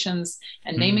sensations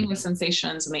and naming the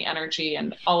sensations and the energy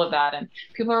and all of that. And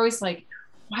people are always like,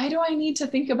 why do I need to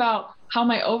think about how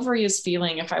my ovary is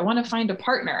feeling if I want to find a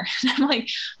partner? And I'm like,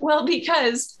 well,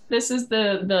 because this is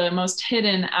the most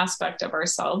hidden aspect of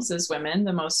ourselves as women,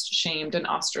 the most shamed and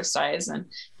ostracized, and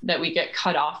that we get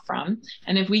cut off from.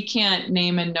 And if we can't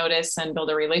name and notice and build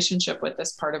a relationship with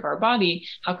this part of our body,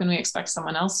 how can we expect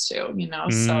someone else to,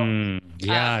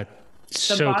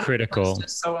 so critical.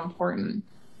 Is so important.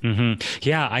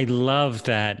 Yeah, I love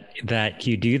that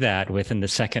you do that within the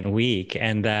second week,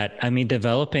 and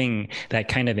developing that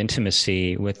kind of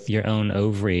intimacy with your own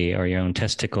ovary or your own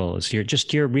testicles,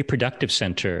 your reproductive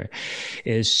center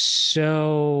is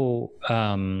so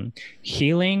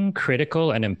healing,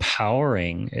 critical, and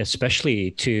empowering,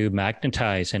 especially to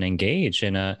magnetize and engage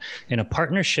in a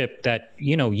partnership that,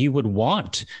 you would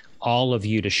want all of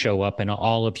you to show up and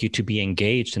all of you to be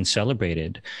engaged and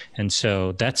celebrated. And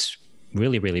so that's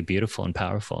really, really beautiful and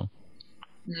powerful.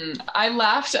 I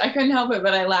laughed. I couldn't help it,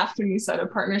 but I laughed when you said a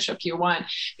partnership you want,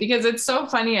 because it's so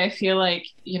funny. I feel like,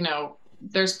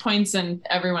 there's points in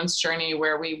everyone's journey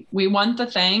where we want the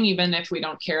thing, even if we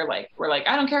don't care. Like, we're like,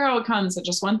 I don't care how it comes. I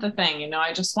just want the thing. You know,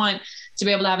 I just want to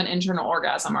be able to have an internal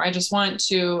orgasm, or I just want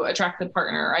to attract the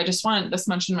partner, or I just want this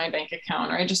much in my bank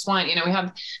account, or I just want, you know, we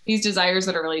have these desires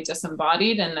that are really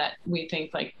disembodied, and that we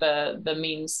think like the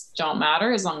means don't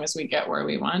matter as long as we get where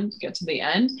we want to get to the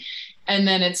end. And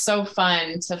then it's so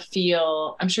fun to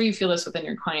feel, I'm sure you feel this within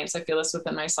your clients. I feel this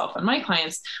within myself and my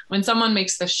clients, when someone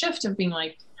makes the shift of being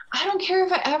like, I don't care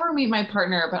if I ever meet my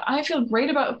partner, but I feel great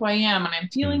about who I am, and I'm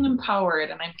feeling empowered,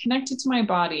 and I'm connected to my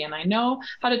body, and I know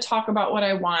how to talk about what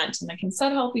I want, and I can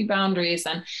set healthy boundaries,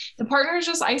 and the partner is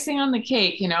just icing on the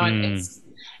cake, you know, and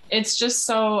it's just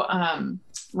so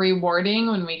rewarding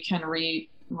when we can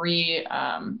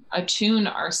attune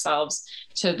ourselves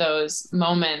to those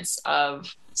moments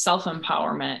of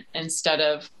self-empowerment instead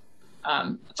of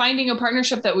finding a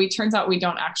partnership that turns out we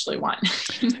don't actually want.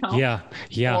 You know?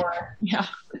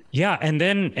 Yeah. And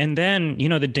then, you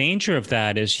know, the danger of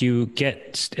that is you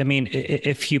get, I mean,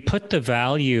 if you put the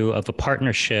value of a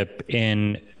partnership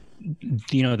in,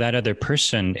 you know, that other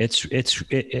person,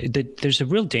 there's a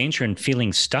real danger in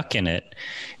feeling stuck in it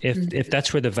if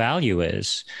that's where the value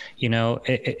is, you know,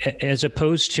 as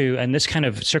opposed to, and this kind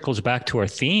of circles back to our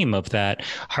theme of that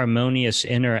harmonious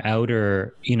inner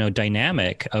outer, you know,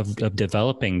 dynamic of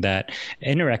developing that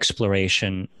inner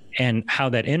exploration, and how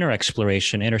that inner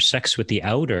exploration intersects with the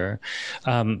outer,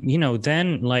 you know,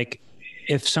 then like,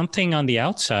 if something on the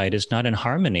outside is not in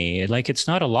harmony, like it's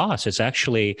not a loss. It's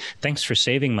actually, thanks for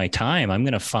saving my time. I'm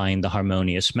going to find the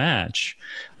harmonious match.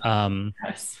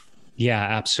 Yes. Yeah,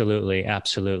 absolutely.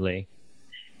 Absolutely.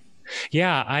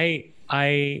 Yeah. I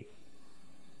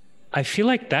feel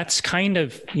like that's kind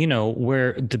of, you know,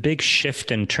 where the big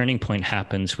shift and turning point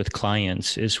happens with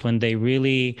clients, is when they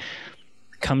really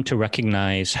come to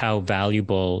recognize how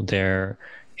valuable their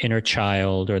inner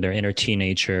child or their inner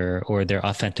teenager or their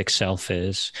authentic self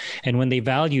is. And when they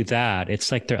value that,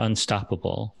 it's like they're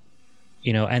unstoppable,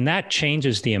 you know, and that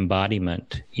changes the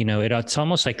embodiment. You know, it's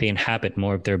almost like they inhabit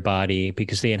more of their body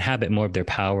because they inhabit more of their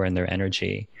power and their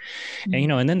energy. And, you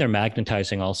know, and then they're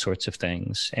magnetizing all sorts of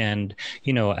things. And,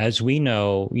 you know, as we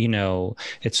know, you know,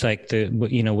 it's like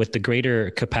you know, with the greater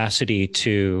capacity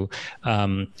to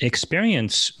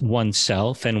experience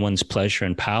oneself and one's pleasure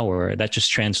and power, that just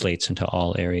translates into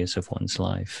all areas of one's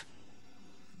life.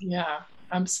 Yeah,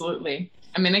 absolutely.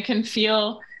 I mean, I can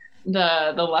feel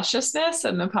the lusciousness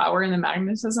and the power and the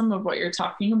magnetism of what you're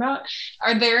talking about.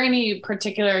 Are there any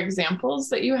particular examples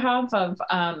that you have of,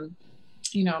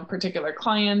 you know, particular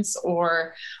clients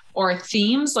or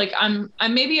themes? Like I'm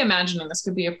maybe imagining this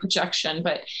could be a projection,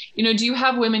 but, you know, do you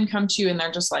have women come to you and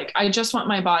they're just like, I just want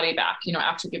my body back, you know,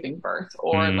 after giving birth,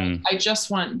 or like, I just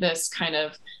want this kind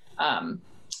of,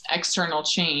 external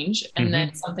change, and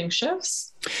then something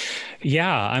shifts?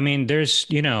 Yeah. I mean, there's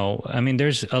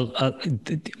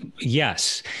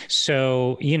yes.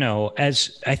 So, you know,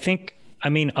 as I think, I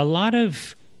mean, a lot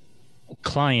of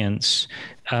clients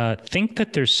think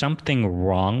that there's something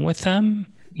wrong with them.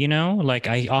 You know, like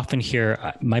I often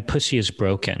hear, my pussy is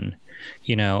broken,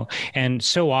 you know, and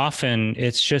so often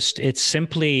it's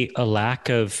simply a lack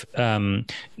of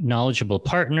knowledgeable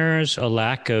partners, a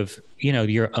lack of, you know,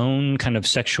 your own kind of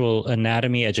sexual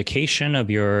anatomy education of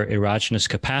your erogenous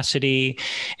capacity.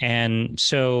 And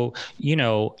so, you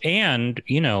know,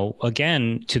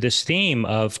 again, to this theme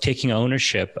of taking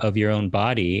ownership of your own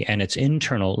body and its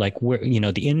internal, like, where, you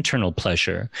know, the internal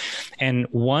pleasure. And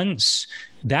once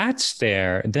that's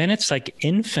there, then it's like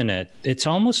infinite. It's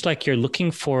almost like you're looking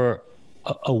for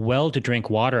a well to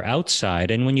drink water outside.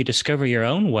 And when you discover your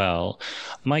own well,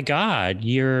 my God,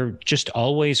 you're just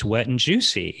always wet and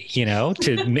juicy, you know,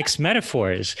 to mix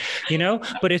metaphors, you know,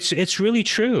 but it's really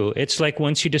true. It's like,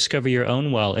 once you discover your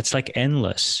own well, it's like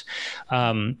endless.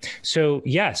 So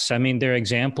yes, I mean, there are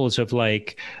examples of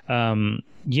like,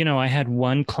 you know, I had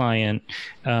one client,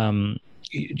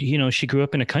 you know, she grew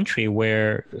up in a country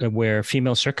where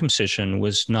female circumcision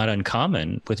was not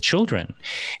uncommon with children.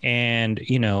 And,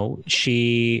 you know,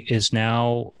 she is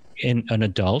now an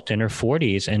adult in her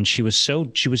 40s, and she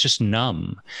was just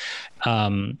numb.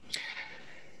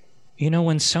 You know,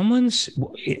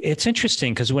 it's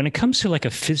interesting because when it comes to like a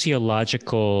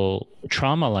physiological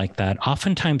trauma like that,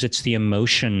 oftentimes it's the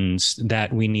emotions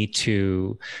that we need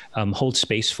to hold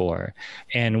space for.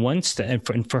 And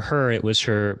and for her, it was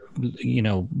her, you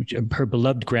know, her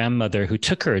beloved grandmother who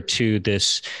took her to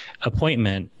this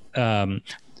appointment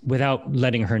without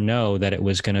letting her know that it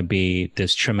was going to be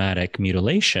this traumatic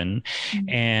mutilation.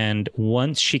 And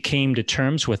once she came to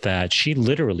terms with that, she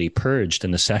literally purged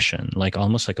in the session, like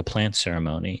almost like a plant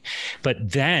ceremony.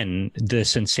 But then the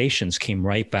sensations came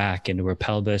right back into her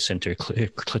pelvis, into her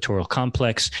clitoral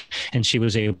complex, and she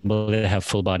was able to have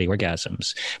full body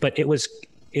orgasms. But it was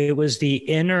the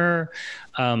inner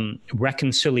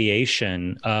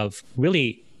reconciliation of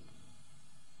really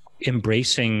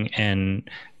embracing and,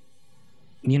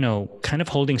 kind of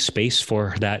holding space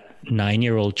for that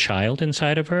 9-year-old child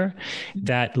inside of her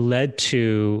that led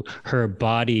to her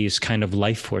body's kind of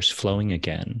life force flowing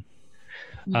again.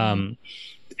 And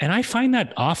I find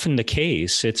that often the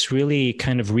case. It's really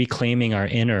kind of reclaiming our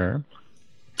inner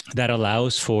that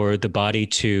allows for the body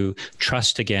to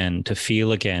trust again, to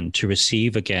feel again, to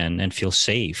receive again, and feel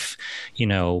safe,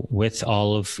 with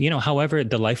all of, however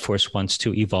the life force wants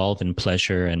to evolve in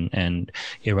pleasure and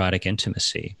erotic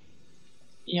intimacy.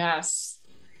 Yes.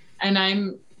 And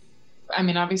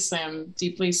obviously I'm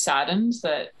deeply saddened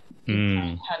that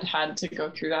you had to go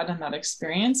through that and that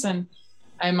experience. And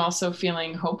I'm also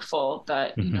feeling hopeful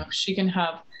that, she can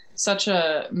have such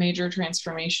a major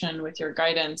transformation with your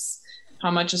guidance,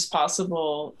 how much is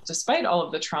possible despite all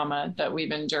of the trauma that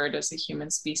we've endured as a human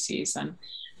species, and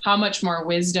how much more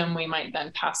wisdom we might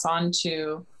then pass on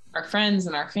to our friends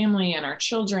and our family and our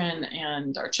children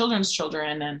and our children's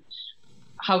children, and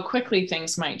how quickly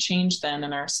things might change then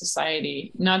in our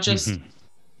society, not just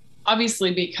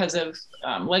obviously because of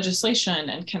legislation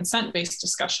and consent-based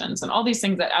discussions and all these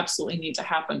things that absolutely need to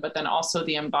happen, but then also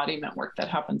the embodiment work that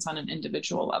happens on an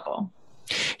individual level.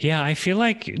 Yeah, I feel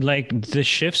like the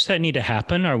shifts that need to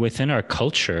happen are within our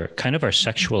culture, kind of our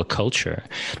sexual culture.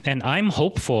 And I'm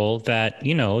hopeful that,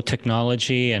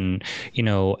 technology and,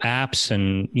 apps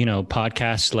and,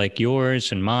 podcasts like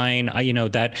yours and mine,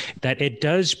 that it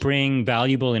does bring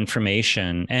valuable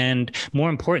information and, more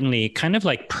importantly, kind of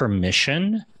like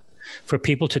permission for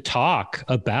people to talk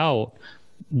about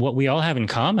what we all have in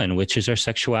common, which is our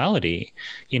sexuality,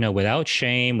 without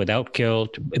shame, without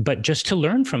guilt, but just to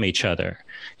learn from each other,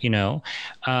 and,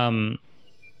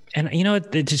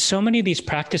 there's so many of these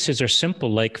practices are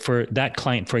simple. Like for that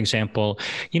client, for example,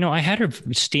 I had her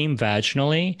steam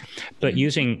vaginally, but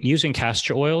using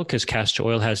castor oil, because castor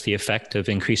oil has the effect of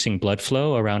increasing blood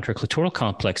flow around her clitoral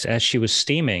complex as she was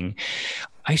steaming.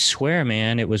 I swear,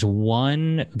 man, it was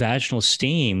one vaginal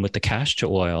steam with the castor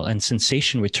oil and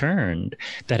sensation returned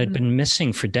that had been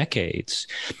missing for decades.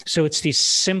 So it's these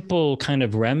simple kind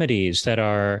of remedies that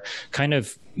are kind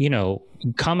of,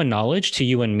 common knowledge to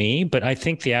you and me, but I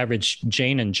think the average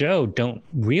Jane and Joe don't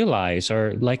realize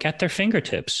are like at their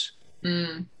fingertips.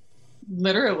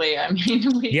 Literally.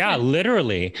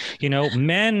 Literally,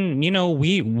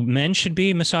 men should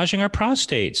be massaging our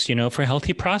prostates, for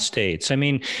healthy prostates.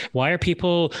 Why are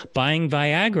people buying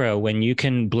Viagra when you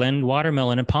can blend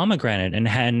watermelon and pomegranate and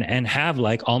have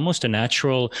like almost a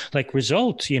natural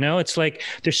result? It's like,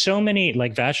 there's so many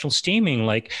vaginal steaming,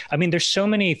 there's so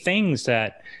many things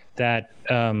that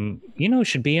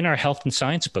should be in our health and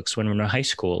science books when we're in high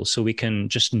school. So we can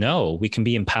just know, we can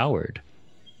be empowered.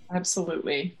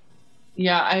 Absolutely.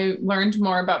 Yeah, I learned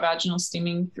more about vaginal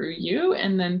steaming through you,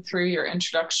 and then through your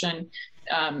introduction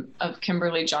of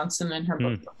Kimberly Johnson and her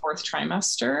book, The Fourth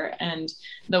Trimester, and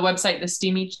the website,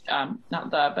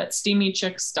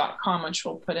 steamychicks.com, which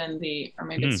we'll put in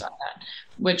it's .net,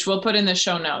 which we'll put in the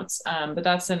show notes. But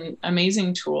that's an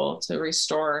amazing tool to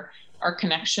restore our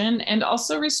connection and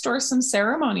also restore some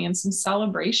ceremony and some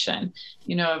celebration.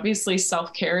 Obviously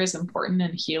self-care is important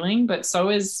in healing, but so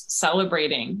is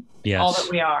celebrating all that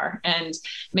we are and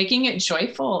making it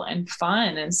joyful and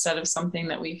fun instead of something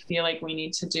that we feel like we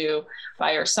need to do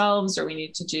by ourselves or we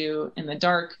need to do in the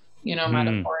dark,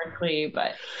 metaphorically,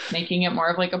 but making it more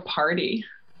of like a party.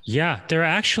 Yeah, there are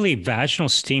actually vaginal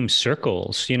steam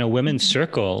circles, women's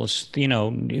circles,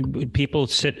 people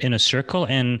sit in a circle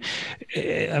and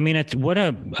it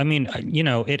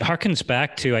harkens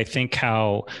back to, I think,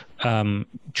 how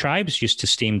tribes used to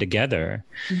steam together.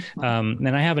 And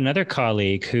I have another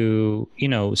colleague who,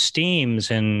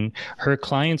 steams, and her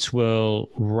clients will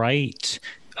write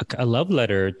a love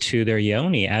letter to their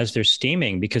yoni as they're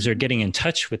steaming because they're getting in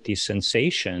touch with these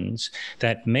sensations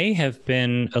that may have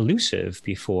been elusive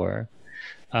before.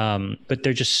 But there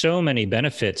are just so many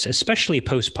benefits, especially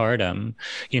postpartum.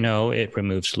 It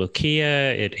removes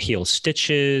lochia, it heals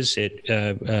stitches, it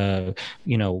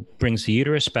brings the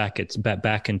uterus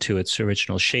back into its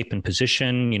original shape and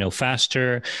position,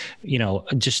 faster,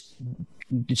 just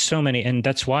so many, and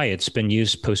that's why it's been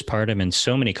used postpartum in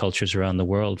so many cultures around the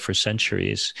world for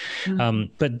centuries.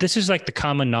 But this is like the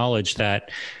common knowledge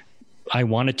that I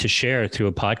wanted to share through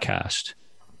a podcast.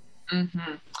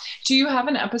 Mm-hmm. Do you have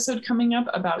an episode coming up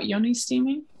about yoni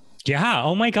steaming? Yeah.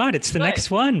 Oh my God. It's the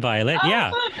next one, Violet. Oh, yeah.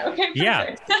 Fun. Okay. Perfect.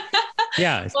 Yeah.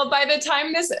 Yeah. Well, by the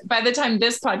time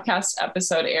this podcast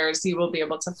episode airs, you will be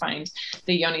able to find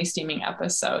the yoni steaming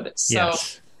episode. So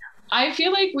yes. I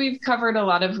feel like we've covered a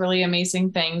lot of really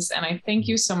amazing things. And I thank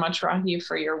you so much, Rahi,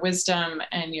 for your wisdom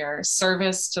and your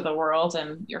service to the world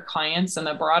and your clients and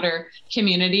the broader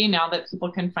community now that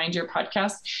people can find your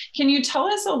podcast. Can you tell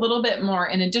us a little bit more,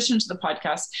 in addition to the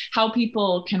podcast, how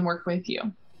people can work with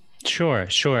you? Sure.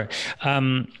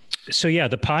 So yeah,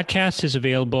 the podcast is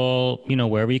available,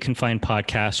 wherever you can find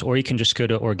podcasts, or you can just go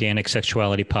to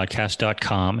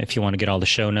organicsexualitypodcast.com if you want to get all the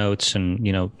show notes and,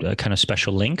 kind of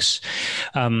special links.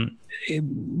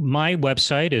 My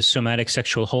website is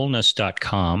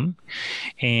somaticsexualwholeness.com,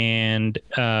 and,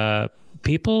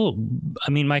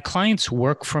 my clients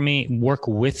work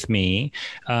with me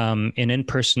in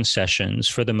in-person sessions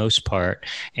for the most part.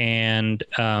 And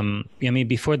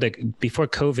before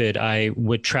COVID, I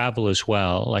would travel as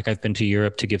well. Like I've been to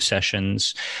Europe to give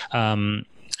sessions. And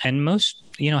most,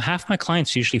 half my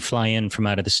clients usually fly in from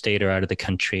out of the state or out of the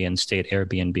country and stay at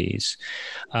Airbnbs.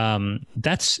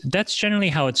 That's generally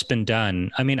how it's been done.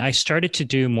 I started to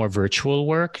do more virtual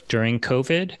work during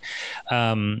COVID.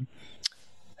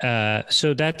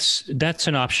 So that's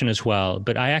an option as well,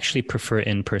 but I actually prefer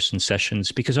in-person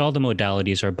sessions because all the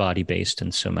modalities are body-based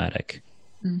and somatic.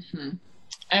 Mm-hmm.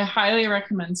 I highly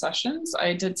recommend sessions.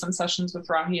 I did some sessions with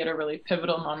Rahi at a really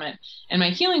pivotal moment in my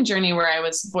healing journey where I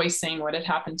was voicing what had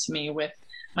happened to me with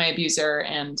my abuser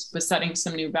and was setting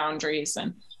some new boundaries,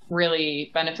 and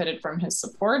really benefited from his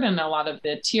support and a lot of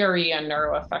the TRE and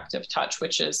neuroaffective touch,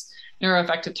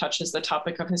 neuroaffective touch is the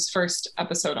topic of his first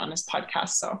episode on his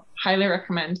podcast. So highly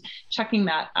recommend checking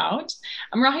that out.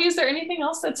 Rahi, is there anything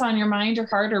else that's on your mind or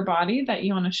heart or body that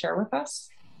you want to share with us?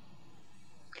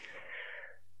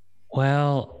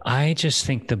 Well, I just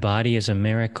think the body is a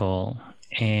miracle.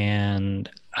 And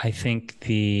I think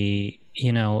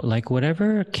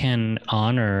whatever can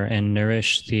honor and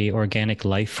nourish the organic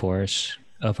life force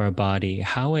of our body,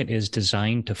 how it is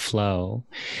designed to flow.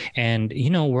 And,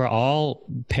 we're all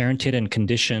parented and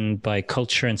conditioned by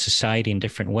culture and society in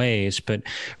different ways, but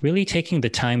really taking the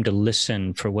time to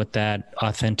listen for what that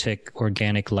authentic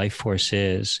organic life force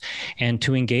is, and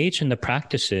to engage in the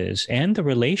practices and the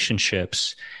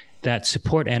relationships that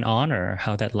support and honor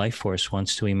how that life force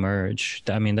wants to emerge.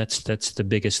 That's the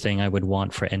biggest thing I would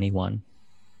want for anyone.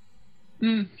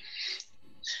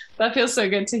 That feels so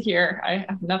good to hear. I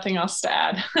have nothing else to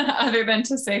add other than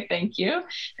to say thank you.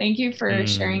 Thank you for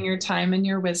sharing your time and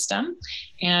your wisdom,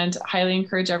 and highly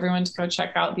encourage everyone to go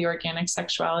check out the Organic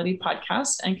Sexuality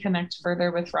podcast and connect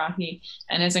further with Rahi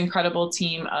and his incredible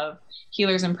team of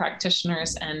healers and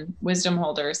practitioners and wisdom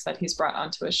holders that he's brought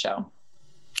onto his show.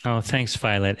 Oh, thanks,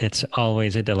 Violet. It's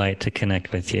always a delight to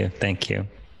connect with you. Thank you.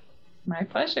 My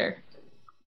pleasure.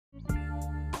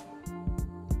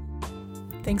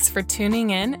 Thanks for tuning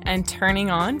in and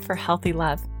turning on for healthy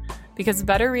love, because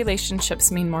better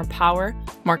relationships mean more power,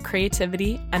 more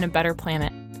creativity, and a better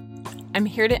planet. I'm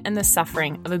here to end the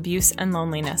suffering of abuse and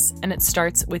loneliness, and it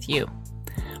starts with you.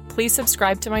 Please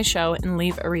subscribe to my show and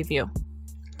leave a review.